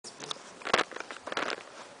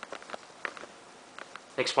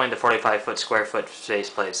explain the 45-foot square foot space,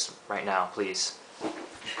 please, right now, please.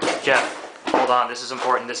 Jeff, hold on. This is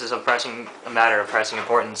important. This is a matter of pressing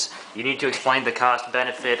importance. You need to explain the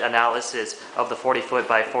cost-benefit analysis of the 40-foot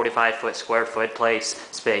by 45-foot square foot place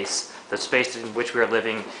space, the space in which we are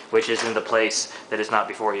living, which is in the place that is not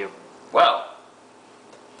before you. Well,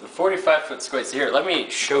 the 45-foot space here. Let me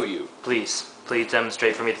show you. Please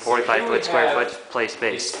demonstrate for me the 45-foot square foot place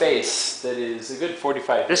space. A space that is a good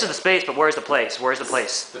 45. This is the space, but where's the place? Where's the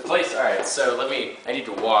place? The place. All right. So I need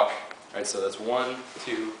to walk. All right. So that's 1,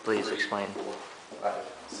 2. Please 3, explain. 4, 5,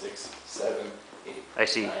 6, 7, 8. I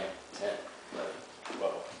see. 9, 10, 11,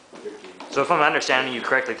 12, 13. So if I'm understanding you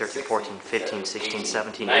correctly, 13, 14, 15, 16,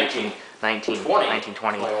 17, 18, 19, 20.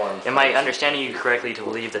 21. Am I understanding you correctly to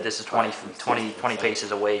believe that this is 20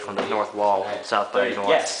 paces away from the north wall, south by north?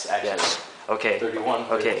 Yes, actually. Yes. Okay. 31,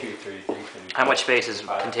 32, Okay. 33, 34. How much space is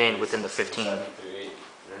contained within the 15? 38,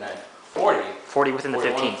 39, 40. 40 within the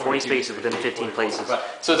 15. 40 42, spaces within the 15 places.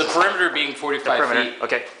 So the perimeter being The 45 perimeter. feet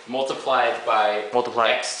Okay. multiplied by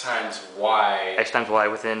x times y. X times Y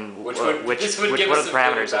within Which what are the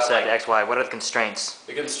parameters of said X, Y? What are the constraints?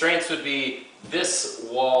 The constraints would be this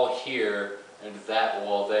wall here and that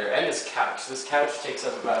wall there, and this couch. This couch takes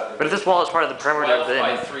up about. But if this wall is part of the perimeter, 12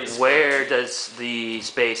 by 3 then squares. where does the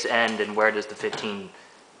space end and where does the 15?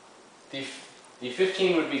 The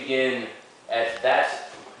 15 would begin at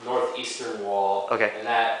that northeastern wall. Okay. And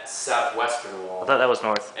that southwestern wall. I thought that was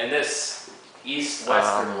north. And this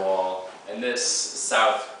east-western wall, and this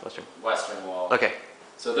southwestern wall. Okay.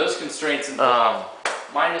 So those constraints involve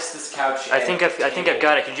minus this couch. I think I've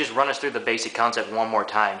got it. Can you just run us through the basic concept one more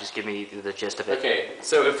time? Just give me the gist of it. Okay.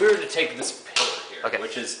 So if we were to take this pillar here, Okay.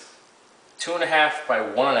 which is 2.5 by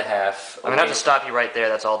 1.5. I'm gonna have to stop you right there.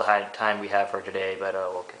 That's all the time we have for today, but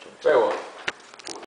we'll catch you. Very well.